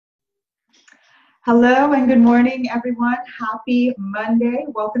Hello and good morning, everyone. Happy Monday.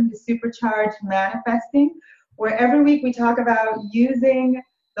 Welcome to Supercharged Manifesting, where every week we talk about using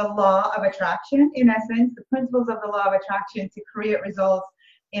the law of attraction, in essence, the principles of the law of attraction to create results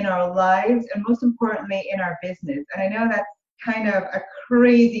in our lives and most importantly in our business. And I know that's kind of a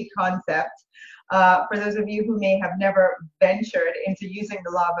crazy concept for those of you who may have never ventured into using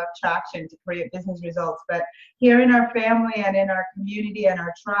the law of attraction to create business results. But here in our family and in our community and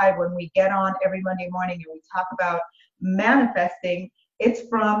our tribe, when we get on every Monday morning and we talk about manifesting, it's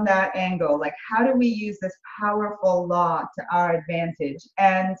from that angle. Like, how do we use this powerful law to our advantage?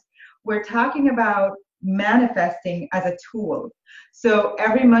 And we're talking about manifesting as a tool. So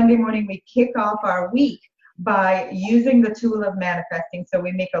every Monday morning, we kick off our week by using the tool of manifesting. So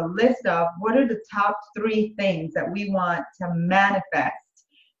we make a list of what are the top 3 things that we want to manifest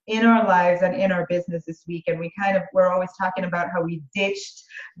in our lives and in our business this week. And we're always talking about how we ditched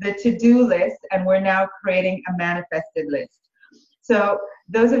the to-do list and we're now creating a manifested list. So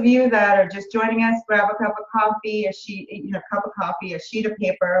those of you that are just joining us, grab a cup of coffee, a sheet of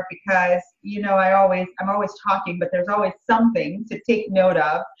paper, because I'm always talking, but there's always something to take note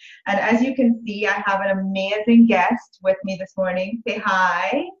of. And as you can see, I have an amazing guest with me this morning. Say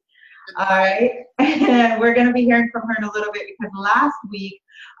hi. All right. And we're going to be hearing from her in a little bit, because last week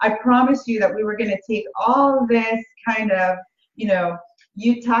I promised you that we were going to take all this kind of,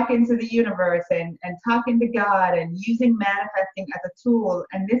 you talking to the universe and talking to God and using manifesting as a tool.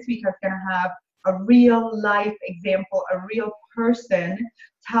 And this week I was going to have a real life example, a real person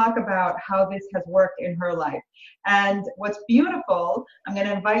talk about how this has worked in her life. And what's beautiful, I'm going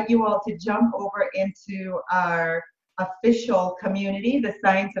to invite you all to jump over into our official community, the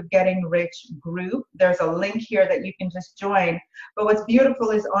Science of Getting Rich group. There's a link here that you can just join. But what's beautiful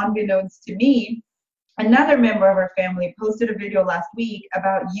is, unbeknownst to me, another member of our family posted a video last week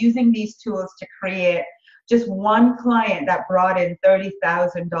about using these tools to create just one client that brought in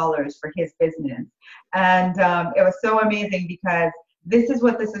 $30,000 for his business. And it was so amazing, because this is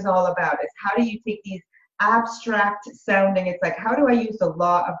what this is all about, is how do you take these abstract sounding, it's like, how do I use the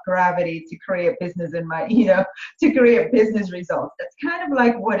law of gravity to create business to create business results? That's kind of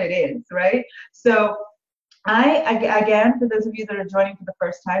like what it is, right? So again, for those of you that are joining for the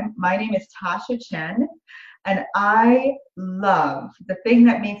first time, my name is Tasha Chen, and I love, the thing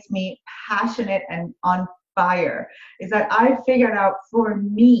that makes me passionate and on fire is that I figured out for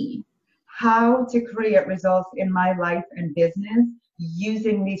me how to create results in my life and business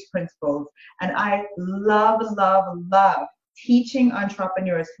using these principles. And I love, love, love teaching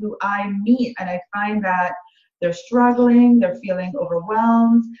entrepreneurs who I meet, and I find that they're struggling, they're feeling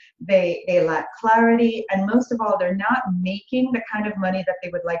overwhelmed, they lack clarity, and most of all, they're not making the kind of money that they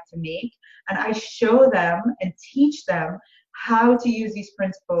would like to make. And I show them and teach them how to use these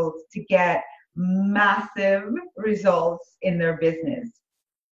principles to get massive results in their business.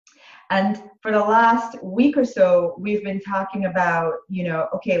 And for the last week or so, we've been talking about,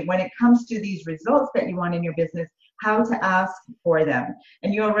 okay, when it comes to these results that you want in your business, how to ask for them.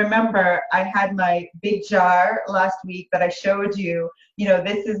 And you'll remember I had my big jar last week that I showed you.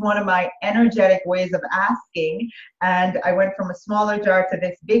 This is one of my energetic ways of asking. And I went from a smaller jar to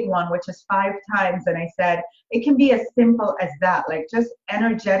this big one, which is 5 times. And I said, it can be as simple as that, like just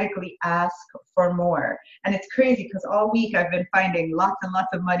energetically ask for more. And it's crazy, because all week I've been finding lots and lots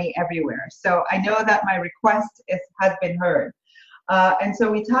of money everywhere. So I know that my request has been heard. And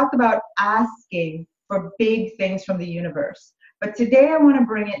so we talked about asking for big things from the universe. But today I want to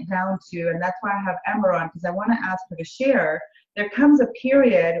bring it down to, and that's why I have Ember on, because I want to ask her to share, there comes a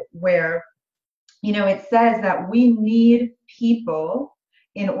period where, it says that we need people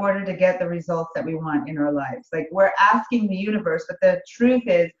in order to get the results that we want in our lives. Like, we're asking the universe, but the truth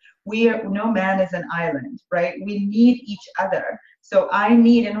is, no man is an island, right? We need each other. So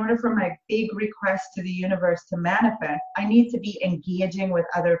in order for my big request to the universe to manifest, I need to be engaging with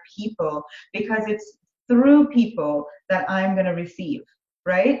other people, because it's through people that I'm going to receive,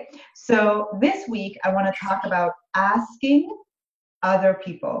 right? So this week, I want to talk about asking other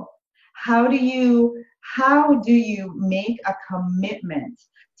people. How do you make a commitment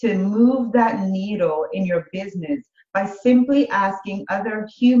to move that needle in your business by simply asking other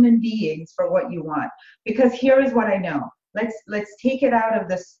human beings for what you want? Because here is what I know. Let's take it out of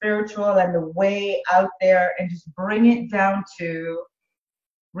the spiritual and the way out there and just bring it down to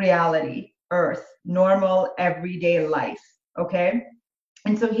reality, earth, normal, everyday life, okay?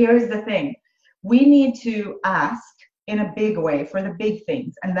 And so here's the thing. We need to ask in a big way for the big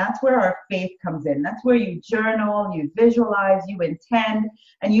things. And that's where our faith comes in. That's where you journal, you visualize, you intend,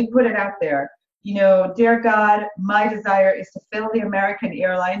 and you put it out there. you know, dear God, my desire is to fill the American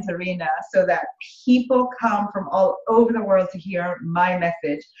Airlines arena so that people come from all over the world to hear my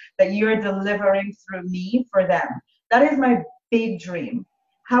message that you're delivering through me for them. That is my big dream.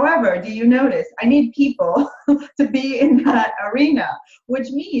 However, do you notice I need people to be in that arena, which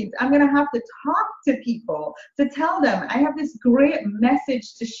means I'm going to have to talk to people to tell them I have this great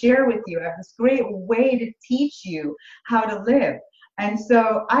message to share with you. I have this great way to teach you how to live. And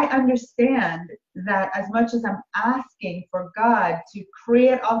so I understand that as much as I'm asking for God to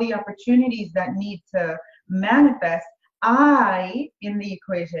create all the opportunities that need to manifest, I, in the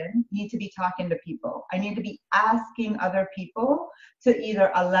equation, need to be talking to people. I need to be asking other people to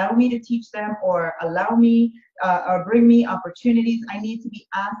either allow me to teach them or allow me or bring me opportunities. I need to be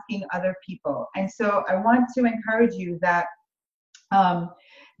asking other people. And so I want to encourage you that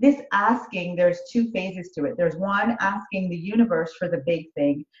this asking, there's two phases to it. There's one, asking the universe for the big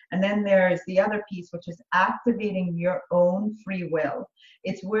thing. And then there's the other piece, which is activating your own free will.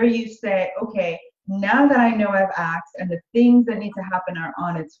 It's where you say, okay, now that I know I've asked and the things that need to happen are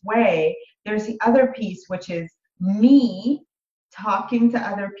on its way, there's the other piece, which is me talking to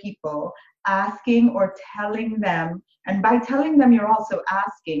other people, asking or telling them. And by telling them, you're also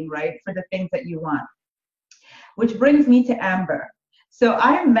asking, right, for the things that you want. Which brings me to Amber. So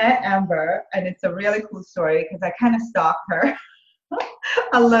I met Amber, and it's a really cool story because I kind of stalked her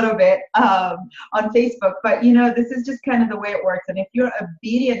a little bit on Facebook. But you know, this is just kind of the way it works. And if you're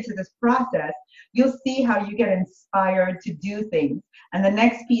obedient to this process, you'll see how you get inspired to do things. And the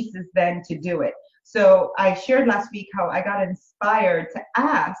next piece is then to do it. So I shared last week how I got inspired to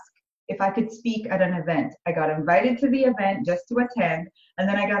ask if I could speak at an event. I got invited to the event just to attend, and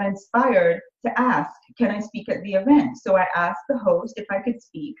then I got inspired to ask, can I speak at the event? So I asked the host if I could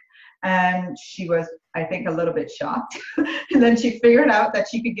speak, and she was, I think, a little bit shocked. And then she figured out that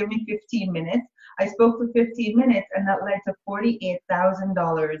she could give me 15 minutes. I spoke for 15 minutes, and that led to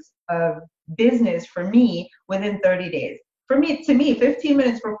 $48,000 of business for me within 30 days. To me, 15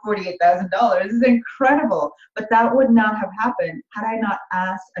 minutes for $48,000 is incredible, but that would not have happened had I not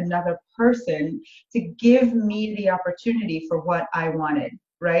asked another person to give me the opportunity for what I wanted,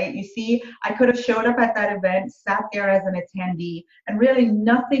 right? You see, I could have showed up at that event, sat there as an attendee, and really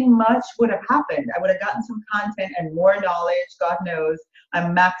nothing much would have happened. I would have gotten some content and more knowledge. God knows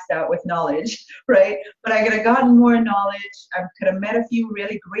I'm maxed out with knowledge, right? But I could have gotten more knowledge. I could have met a few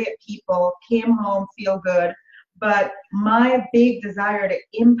really great people, came home, feel good. But my big desire to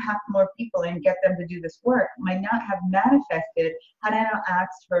impact more people and get them to do this work might not have manifested had I not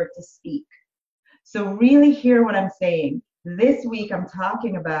asked her to speak. So really hear what I'm saying. This week I'm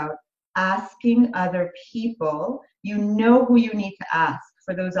talking about asking other people. You know who you need to ask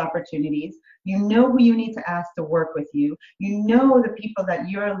for those opportunities. You know who you need to ask to work with you. You know the people that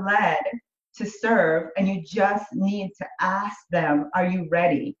you're led to serve, and you just need to ask them, are you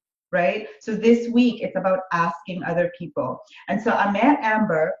ready? Right? So this week, it's about asking other people. And so I met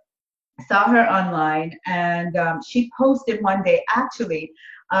Amber, saw her online, and she posted one day, actually,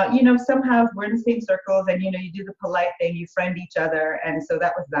 you know, somehow we're in the same circles, and, you know, you do the polite thing, you friend each other, and so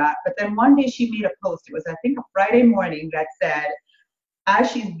that was that. But then one day she made a post, it was, I think, a Friday morning, that said, as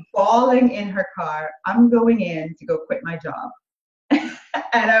she's bawling in her car, I'm going in to go quit my job.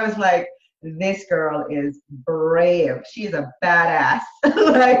 And I was like, this girl is brave. She's a badass.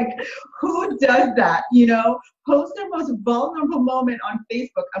 Like, who does that? You know, post their most vulnerable moment on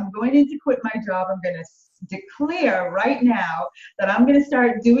Facebook. I'm going in to quit my job. I'm going to declare right now that I'm going to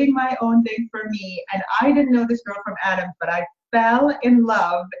start doing my own thing for me. And I didn't know this girl from Adams, but I fell in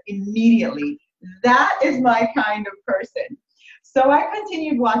love immediately. That is my kind of person. So I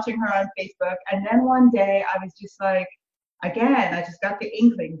continued watching her on Facebook. And then one day I was just like, again, I just got the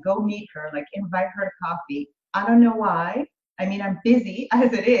inkling, go meet her, like invite her to coffee. I don't know why. I mean, I'm busy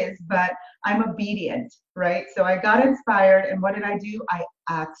as it is, but I'm obedient, right? So I got inspired, and what did I do? I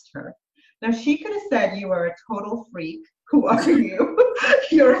asked her. Now, she could have said, you are a total freak. Who are you?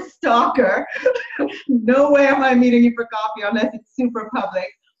 You're a stalker. No way am I meeting you for coffee unless it's super public.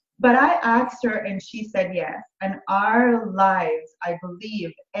 But I asked her, and she said yes. And our lives, I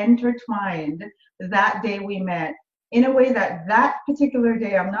believe, intertwined that day we met, in a way that that particular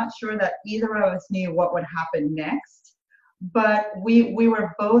day, I'm not sure that either of us knew what would happen next, but we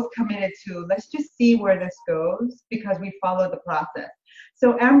were both committed to, let's just see where this goes, because we followed the process.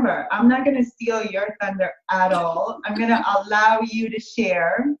 So Amber, I'm not gonna steal your thunder at all. I'm gonna allow you to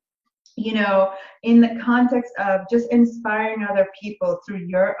share, you know, in the context of just inspiring other people through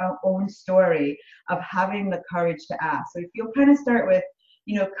your own story of having the courage to ask. So if you'll kind of start with,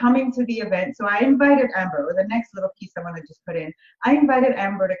 coming to the event. So I invited Amber, or the next little piece I want to just put in. I invited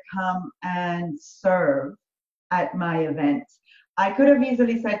Amber to come and serve at my event. I could have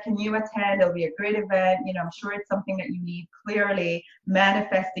easily said, can you attend? It'll be a great event. I'm sure it's something that you need. Clearly,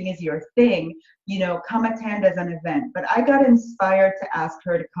 manifesting is your thing. Come attend as an event. But I got inspired to ask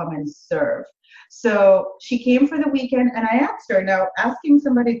her to come and serve. So she came for the weekend, and I asked her. Now, asking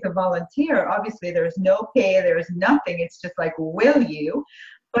somebody to volunteer, obviously there's no pay, there's nothing. It's just like, will you?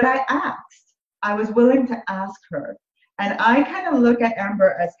 But I asked. I was willing to ask her. And I kind of look at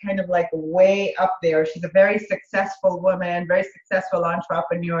Amber as kind of like way up there. She's a very successful woman, very successful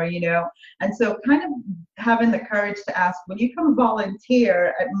entrepreneur, And so kind of having the courage to ask, will you come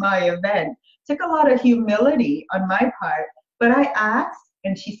volunteer at my event? Took a lot of humility on my part, but I asked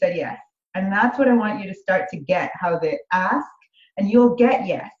and she said yes. And that's what I want you to start to get, how they ask and you'll get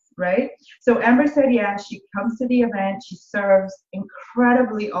yes, right? So Amber said yes, she comes to the event, she serves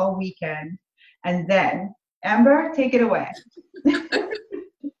incredibly all weekend. And then Amber, take it away.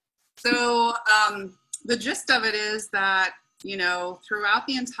 So the gist of it is that, throughout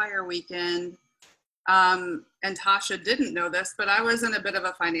the entire weekend, and Tasha didn't know this, but I was in a bit of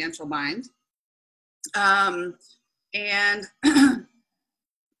a financial bind. And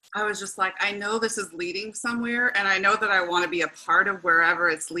I was just like, I know this is leading somewhere, and I know that I want to be a part of wherever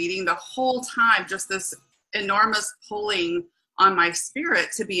it's leading. The whole time, just this enormous pulling on my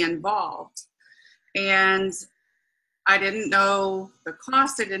spirit to be involved. And I didn't know the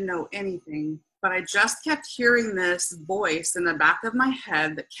cost, I didn't know anything, but I just kept hearing this voice in the back of my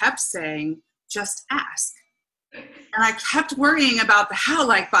head that kept saying, just ask. And I kept worrying about the how,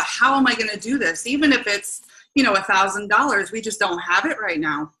 but how am I going to do this? Even if it's, $1,000, we just don't have it right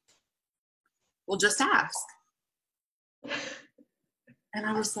now. Well, just ask. And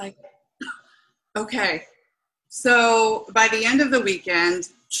I was like, okay. So by the end of the weekend,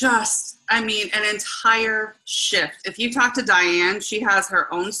 an entire shift. If you talk to Diane, she has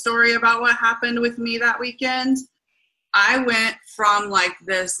her own story about what happened with me that weekend. I went from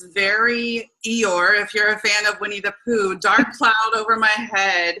this very Eeyore, if you're a fan of Winnie the Pooh, dark cloud over my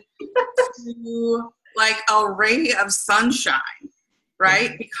head to a ray of sunshine,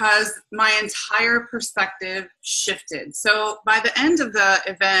 right? Because my entire perspective shifted. So by the end of the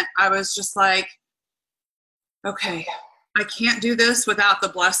event, I was just like, okay, I can't do this without the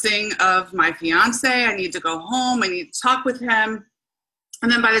blessing of my fiance. I need to go home. I need to talk with him.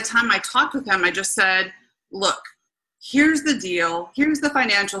 And then by the time I talked with him, I just said, look, here's the deal. Here's the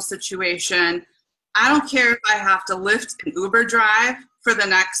financial situation. I don't care if I have to lift an Uber drive for the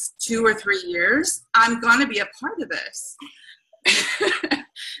next 2 or 3 years. I'm going to be a part of this.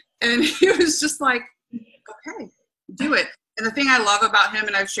 And he was just like, okay, do it. And the thing I love about him,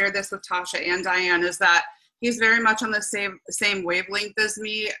 and I've shared this with Tasha and Diane, is that he's very much on the same wavelength as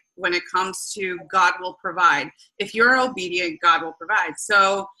me when it comes to God will provide. If you're obedient, God will provide.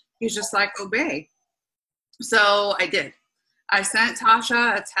 So he's just like, obey. So I did. I sent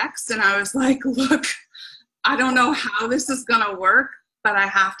Tasha a text and I was like, look, I don't know how this is going to work, but I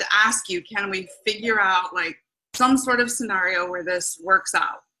have to ask you, can we figure out some sort of scenario where this works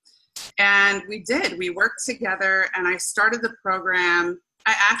out? And we did. We worked together and I started the program.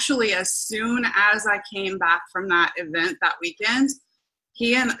 I actually, as soon as I came back from that event that weekend,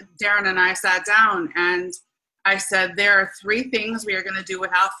 he and Darren and I sat down and I said, there are 3 things we are going to do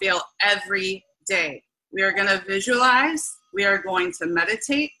without fail every day. We are going to visualize, we are going to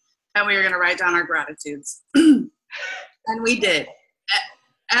meditate, and we are going to write down our gratitudes. And we did.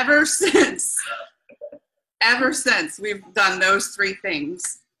 Ever since, we've done those 3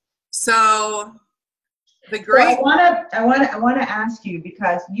 things. So the great. So I want to ask you,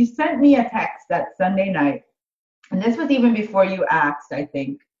 because you sent me a text that Sunday night, and this was even before you asked, I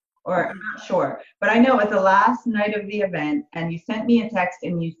think, or I'm not sure, but I know it was the last night of the event, and you sent me a text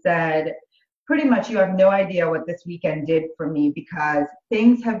and you said, pretty much, you have no idea what this weekend did for me because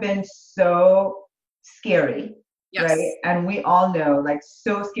things have been so scary, yes. Right? And we all know,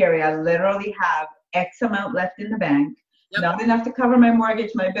 so scary. I literally have X amount left in the bank. Yep. Not enough to cover my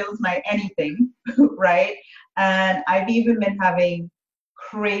mortgage, my bills, my anything, right? And I've even been having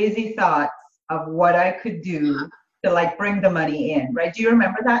crazy thoughts of what I could do to bring the money in, right? Do you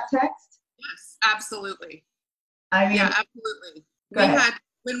remember that text? Yes, absolutely. Yeah, absolutely.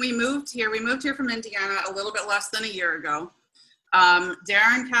 When we moved here from Indiana a little bit less than a year ago.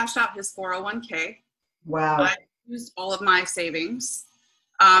 Darren cashed out his 401k. Wow. I used all of my savings.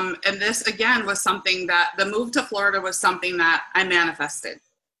 And this, again, was something that the move to Florida was something that I manifested.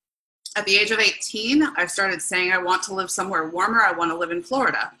 At the age of 18, I started saying I want to live somewhere warmer. I want to live in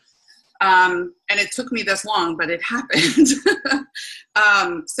Florida. And it took me this long, but it happened.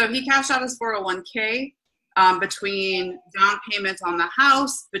 So he cashed out his 401k between down payments on the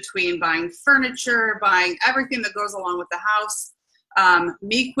house, between buying furniture, buying everything that goes along with the house,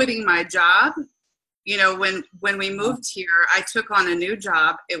 me quitting my job. You know, when we moved here, I took on a new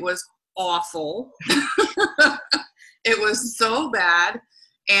job. It was awful. It was so bad.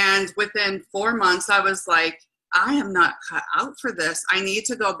 And within 4 months, I was like, I am not cut out for this. I need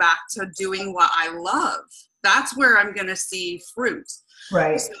to go back to doing what I love. That's where I'm going to see fruit.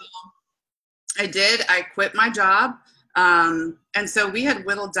 Right. So I did. I quit my job. And so we had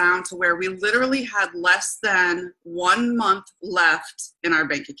whittled down to where we literally had less than 1 month left in our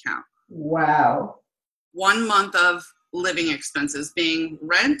bank account. Wow. 1 month of living expenses being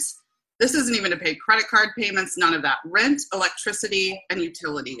rent. This isn't even to pay credit card payments, none of that. Rent, electricity, and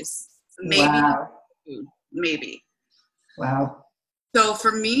utilities. Maybe food, maybe. Wow. So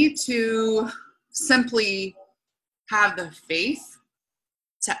for me to simply have the faith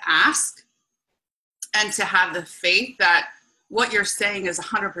to ask and to have the faith that what you're saying is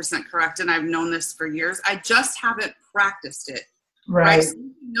 100% correct, and I've known this for years, I just haven't practiced it. Right. So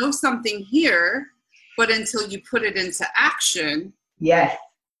you know something here, but until you put it into action, yes,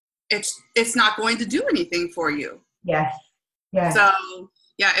 it's not going to do anything for you. Yes. Yes. So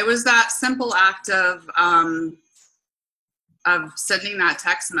yeah, it was that simple act of sending that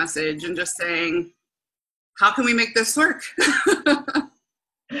text message and just saying, how can we make this work?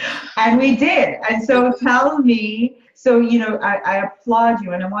 And we did. And so tell me, so, you know, I applaud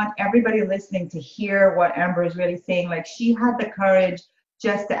you, and I want everybody listening to hear what Amber is really saying. Like, she had the courage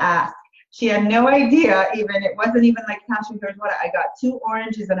just to ask. She had no idea even, it wasn't even like, Tasha, here's what I got, 2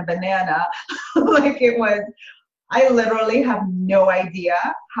 oranges and a banana. Like, it was, I literally have no idea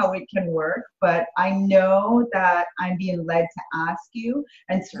how it can work, but I know that I'm being led to ask you,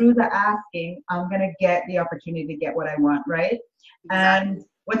 and through the asking, I'm going to get the opportunity to get what I want, right? Exactly. And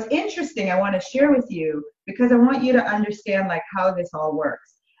what's interesting, I want to share with you, because I want you to understand like how this all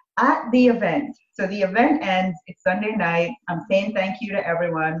works. At the event, so the event ends, it's Sunday night, I'm saying thank you to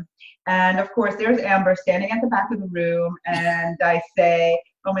everyone. And of course, there's Amber standing at the back of the room, and I say,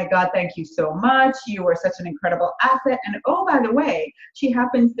 oh my God, thank you so much. You were such an incredible asset. And oh, by the way, she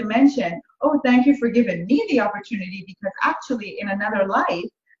happens to mention, oh, thank you for giving me the opportunity, because actually in another life,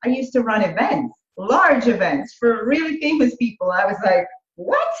 I used to run events, large events for really famous people. I was like,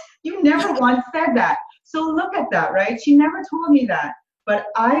 what? You never once said that. So look at that, right? She never told me that. But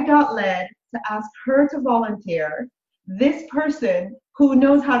I got led to ask her to volunteer. This person who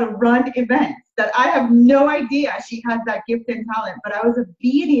knows how to run events, that I have no idea she has that gift and talent, but I was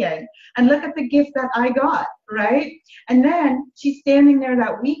obedient, and look at the gift that I got, right? And then she's standing there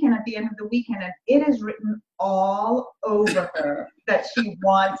that weekend, at the end of the weekend, and it is written all over her that she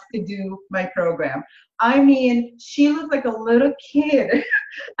wants to do my program. I mean, she looked like a little kid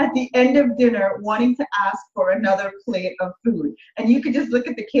at the end of dinner wanting to ask for another plate of food. And you could just look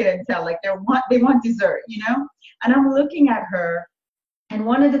at the kid and tell, like, they want dessert, you know? And I'm looking at her, and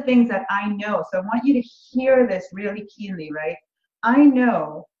one of the things that I know, so I want you to hear this really keenly, right? I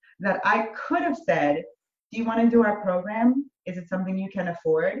know that I could have said, do you want to do our program? Is it something you can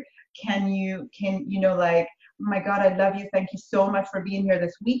afford? Can you know, like, oh my God, I love you. Thank you so much for being here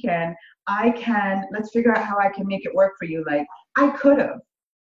this weekend. Let's figure out how I can make it work for you. Like, I could have,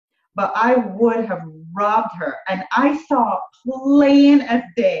 but I would have robbed her. And I saw plain as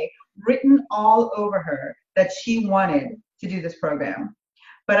day, written all over her, that she wanted to do this program.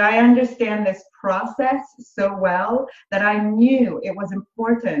 But I understand this process so well that I knew it was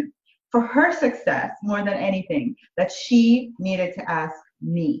important for her success more than anything, that she needed to ask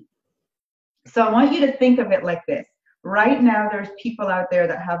me. So I want you to think of it like this. Right now, there's people out there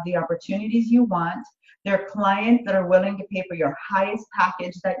that have the opportunities you want. There are clients that are willing to pay for your highest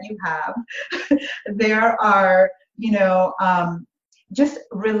package that you have. There are, you know, just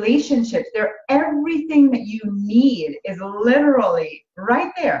relationships. Everything that you need is literally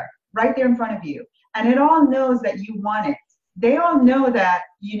right there in front of you. And it all knows that you want it. They all know that,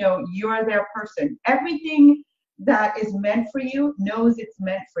 you know, you're their person. Everything that is meant for you knows it's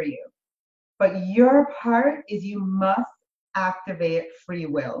meant for you. But your part is you must activate free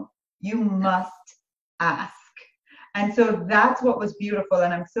will. You must ask. And so that's what was beautiful.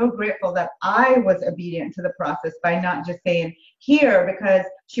 And I'm so grateful that I was obedient to the process by not just saying here, because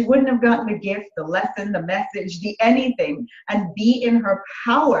she wouldn't have gotten the gift, the lesson, the message, the anything, and be in her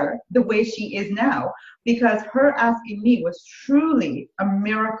power the way she is now. Because her asking me was truly a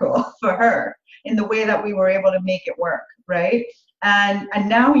miracle for her in the way that we were able to make it work, right? And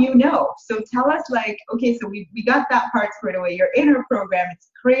now you know. So tell us, like, okay, so we got that part squared away. You're in our program. It's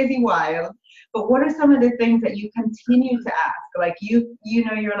crazy wild. But what are some of the things that you continue to ask? Like you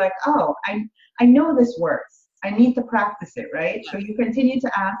know, you're like, oh, I know this works. I need to practice it, right? So you continue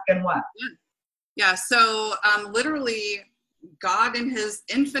to ask, and what? Yeah. So literally, God in his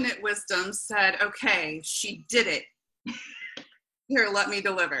infinite wisdom said, okay, she did it. Here, let me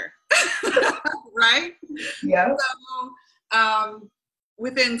deliver. Right? Yeah. So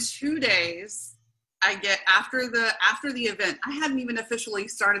within 2 days, I get after the event, I hadn't even officially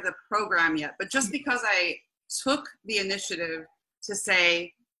started the program yet, but just because I took the initiative to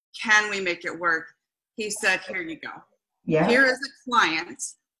say, can we make it work? He said, here you go. Yeah. Here is a client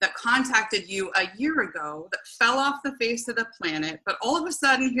that contacted you a year ago that fell off the face of the planet, but all of a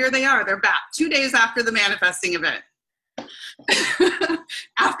sudden, here they are. They're back 2 days after the manifesting event.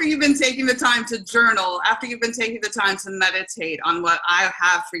 After you've been taking the time to journal, after you've been taking the time to meditate on what I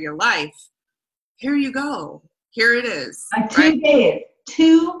have for your life, here you go. Here it is. 2 days.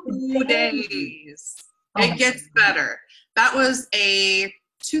 2 days. Oh, it gets better. That was a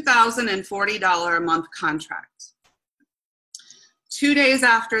 $2,040 a month contract. 2 days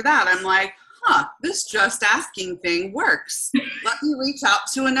after that, I'm like, this just asking thing works. Let me reach out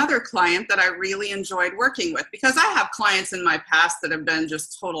to another client that I really enjoyed working with, because I have clients in my past that have been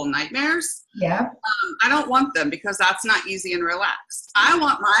just total nightmares. Yeah. I don't want them, because that's not easy and relaxed. I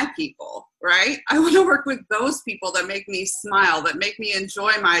want my people, right? I want to work with those people that make me smile, that make me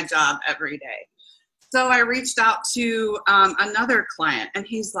enjoy my job every day. So I reached out to another client, and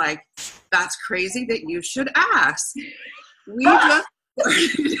he's like, that's crazy that you should ask.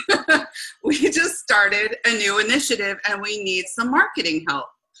 We just started a new initiative, and we need some marketing help.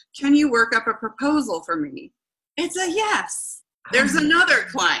 Can you work up a proposal for me? It's a yes. There's another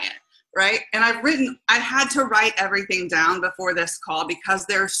client, right? And I had to write everything down before this call, because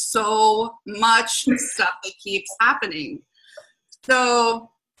there's so much stuff that keeps happening.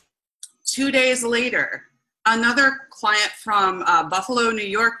 So 2 days later, another client from Buffalo, New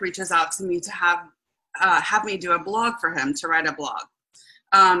York reaches out to me to have me do a blog for him, to write a blog.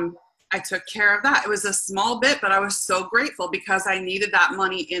 I took care of that. It was a small bit, but I was so grateful, because I needed that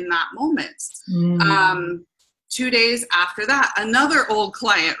money in that moment. 2 days after that, another old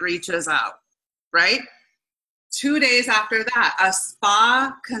client reaches out, right? 2 days after that, a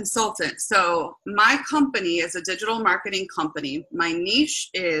spa consultant. So my company is a digital marketing company. My niche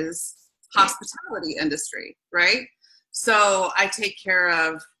is hospitality industry, right? So I take care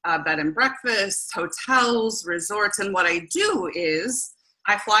of bed and breakfast, hotels, resorts. And what I do is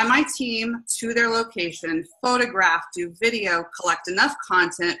I fly my team to their location, photograph, do video, collect enough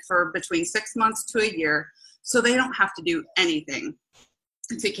content for between 6 months to a year, so they don't have to do anything.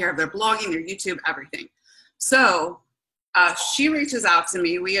 I take care of their blogging, their YouTube, everything. So she reaches out to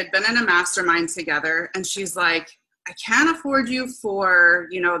me. We had been in a mastermind together, and she's like, I can't afford you for,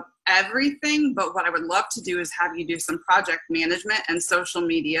 everything, but what I would love to do is have you do some project management and social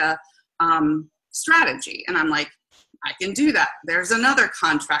media strategy. And I'm like, I can do that. There's another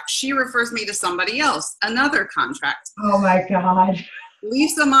contract. She refers me to somebody else, another contract. Oh my God.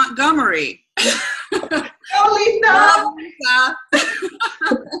 Lisa Montgomery. Oh, Lisa.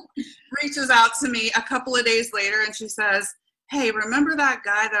 Reaches out to me a couple of days later, and she says, hey, remember that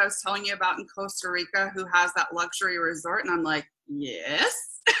guy that I was telling you about in Costa Rica who has that luxury resort? And I'm like, yes.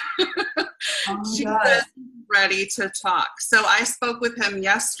 She was ready to talk. So I spoke with him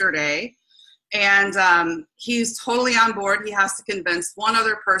yesterday, and he's totally on board. He has to convince one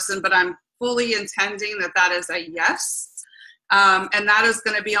other person, but I'm fully intending that is a yes. And that is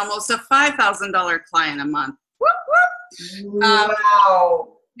going to be almost a $5,000 client a month. Whoop, whoop.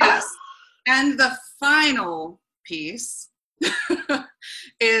 Wow. Yes. And the final piece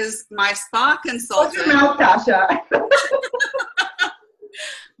is my spa consultant. What's your mouth, Tasha?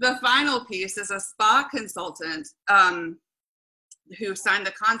 The final piece is a spa consultant who signed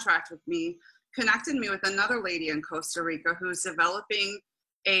the contract with me, connected me with another lady in Costa Rica who's developing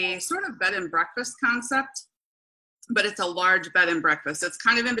a sort of bed and breakfast concept, but it's a large bed and breakfast. It's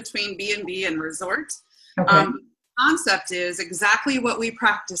kind of in between B&B and resort. Okay. Concept is exactly what we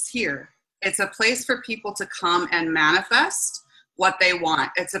practice here. It's a place for people to come and manifest what they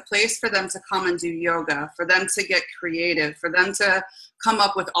want. It's a place for them to come and do yoga, for them to get creative, for them to come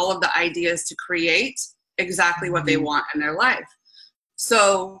up with all of the ideas to create exactly what they want in their life.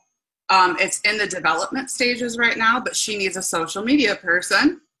 So it's in the development stages right now, but she needs a social media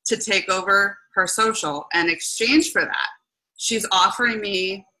person to take over her social. And in exchange for that, she's offering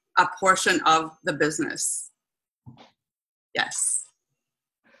me a portion of the business. Yes.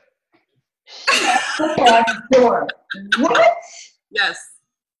 Door. What? Yes.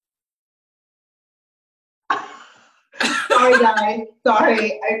 Sorry, guys.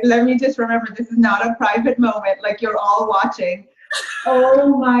 Sorry. Let me just remember, this is not a private moment. Like, you're all watching.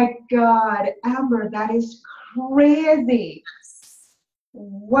 Oh my God, Amber, that is crazy.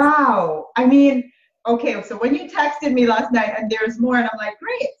 Wow. I mean, okay, so when you texted me last night and there's more, and I'm like,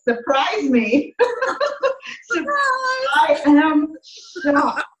 great, surprise me. I am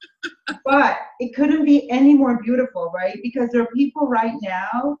shocked. But it couldn't be any more beautiful, right? Because there are people right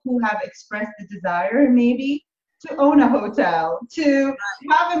now who have expressed the desire, maybe, to own a hotel, to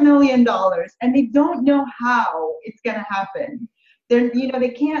have $1 million, and they don't know how it's going to happen. They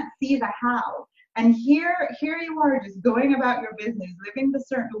can't see the how. And here you are, just going about your business, living the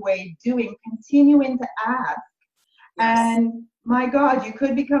certain way, continuing to ask. Yes. And my God, you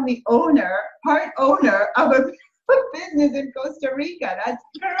could become the part owner of a business in Costa Rica. That's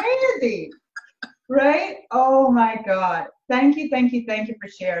crazy, right? Oh my God. Thank you for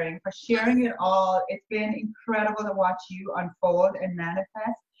sharing it all. It's been incredible to watch you unfold and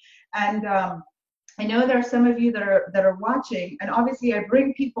manifest. And I know there are some of you that are watching, and obviously I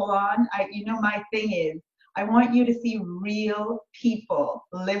bring people on. My thing is, I want you to see real people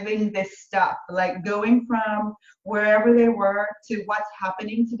living this stuff, like going from wherever they were to what's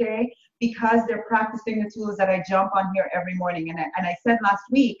happening today, because they're practicing the tools that I jump on here every morning. And I said last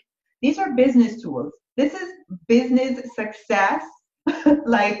week, these are business tools. This is business success,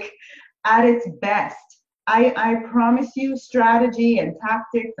 like at its best. I promise you, strategy and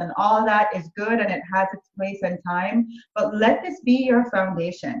tactics and all that is good, and it has its place and time, but let this be your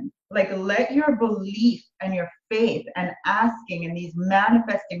foundation. Like, let your belief and your faith and asking and these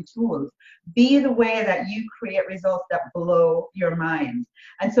manifesting tools be the way that you create results that blow your mind.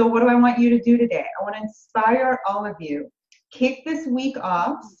 And so what do I want you to do today? I want to inspire all of you. Kick this week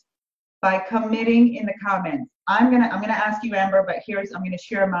off by committing in the comments. I'm gonna ask you, Amber, but I'm gonna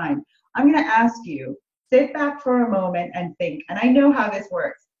share mine. I'm gonna ask you, sit back for a moment and think. And I know how this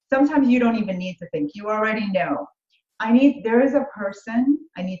works. Sometimes you don't even need to think. You already know. There is a person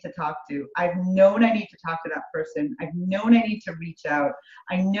I need to talk to. I've known I need to talk to that person. I've known I need to reach out.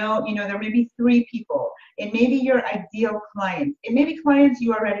 I know, there may be 3 people. It may be your ideal clients. It may be clients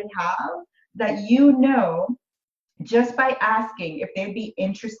you already have that just by asking if they'd be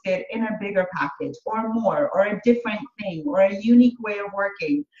interested in a bigger package or more or a different thing or a unique way of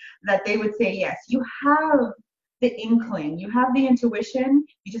working, that they would say yes. You have the inkling, you have the intuition,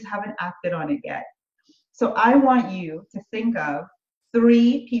 you just haven't acted on it yet. So I want you to think of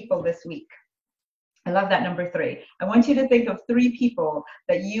 3 people this week. I love that number 3. I want you to think of 3 people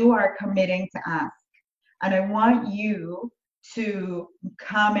that you are committing to ask. And I want you to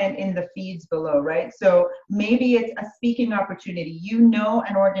comment in the feeds below, right? So maybe it's a speaking opportunity.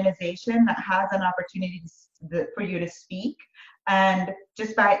 An organization that has an opportunity for you to speak. And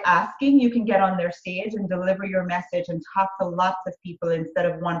just by asking, you can get on their stage and deliver your message and talk to lots of people instead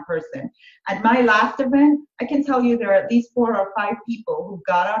of one person. At my last event, I can tell you there are at least 4 or 5 people who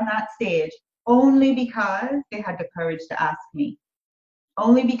got on that stage only because they had the courage to ask me.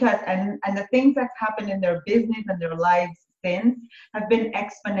 Only because, and the things that's happened in their business and their lives since have been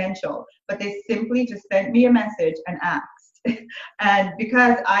exponential, but they simply just sent me a message and asked. And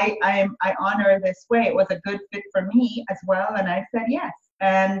because I honor this way, it was a good fit for me as well, and I said yes.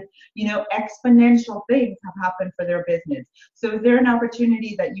 And exponential things have happened for their business. So is there an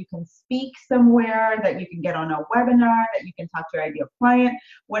opportunity that you can speak somewhere, that you can get on a webinar, that you can talk to your ideal client?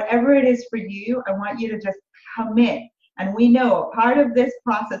 Whatever it is for you, I want you to just commit. And we know a part of this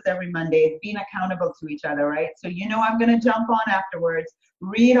process every Monday is being accountable to each other, right? So I'm going to jump on afterwards,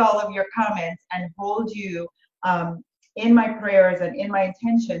 read all of your comments, and hold you in my prayers and in my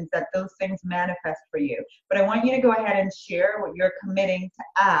intentions that those things manifest for you. But I want you to go ahead and share what you're committing to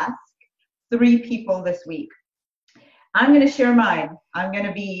ask 3 people this week. I'm going to share mine. I'm going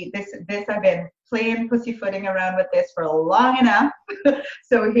to be this. I've been playing pussyfooting around with this for long enough.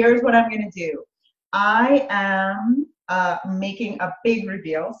 So here's what I'm going to do. I am making a big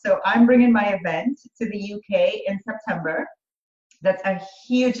reveal. So I'm bringing my event to the UK in September. That's a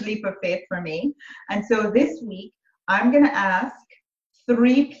huge leap of faith for me. And so this week, I'm going to ask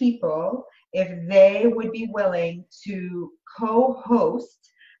 3 people if they would be willing to co-host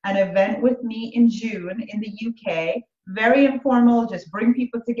an event with me in June in the UK. Very informal, just bring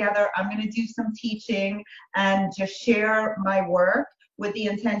people together. I'm going to do some teaching and just share my work with the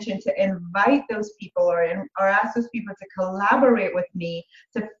intention to invite those people or ask those people to collaborate with me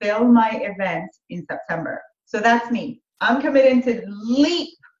to film my event in September. So that's me. I'm committing to leap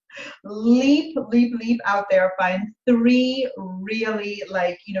out there, find 3 really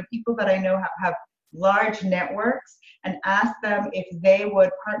people that I know have large networks and ask them if they would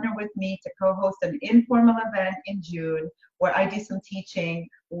partner with me to co-host an informal event in June where I do some teaching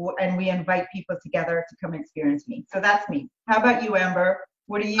and we invite people together to come experience me. So that's me. How about you, Amber?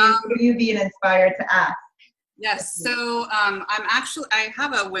 What are you being inspired to ask? Yes, so I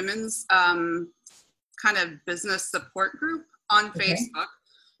have a women's kind of business support group on Facebook,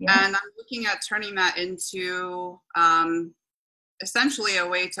 and I'm looking at turning that into essentially a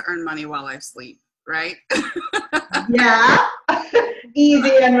way to earn money while I sleep, right? Yeah,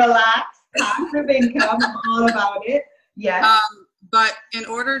 easy and relaxed, passive income, I'm all about it. Yes. But in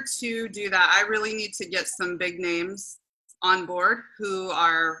order to do that, I really need to get some big names on board who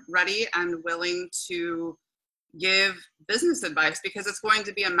are ready and willing to give business advice, because it's going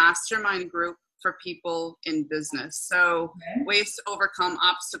to be a mastermind group for people in business. So ways to overcome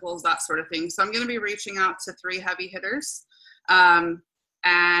obstacles, that sort of thing. So I'm going to be reaching out to 3 heavy hitters and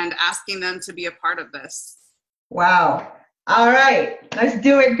asking them to be a part of this. Wow. All right, let's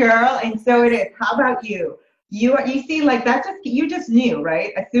do it, girl. And so it is. How about you? You see, like that, you just knew,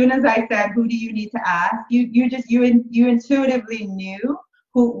 right? As soon as I said, who do you need to ask? You intuitively knew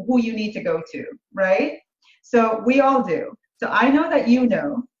who you need to go to, right? So we all do. So I know that you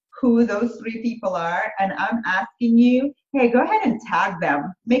know who those 3 people are, and I'm asking you, hey, go ahead and tag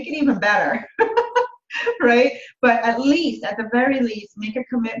them. Make it even better. Right? But at the very least, make a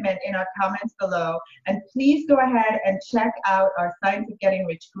commitment in our comments below. And please go ahead and check out our Science of Getting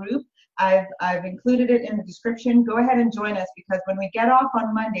Rich group. I've included it in the description. Go ahead and join us, because when we get off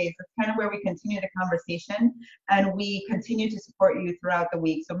on Mondays, it's kind of where we continue the conversation and we continue to support you throughout the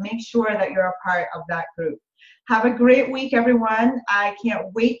week. So make sure that you're a part of that group. Have a great week, everyone. I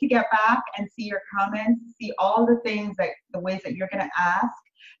can't wait to get back and see your comments, see all the ways that you're going to ask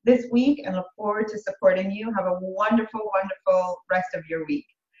this week, and look forward to supporting you. Have a wonderful, wonderful rest of your week.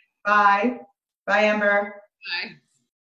 Bye. Bye, Amber. Bye.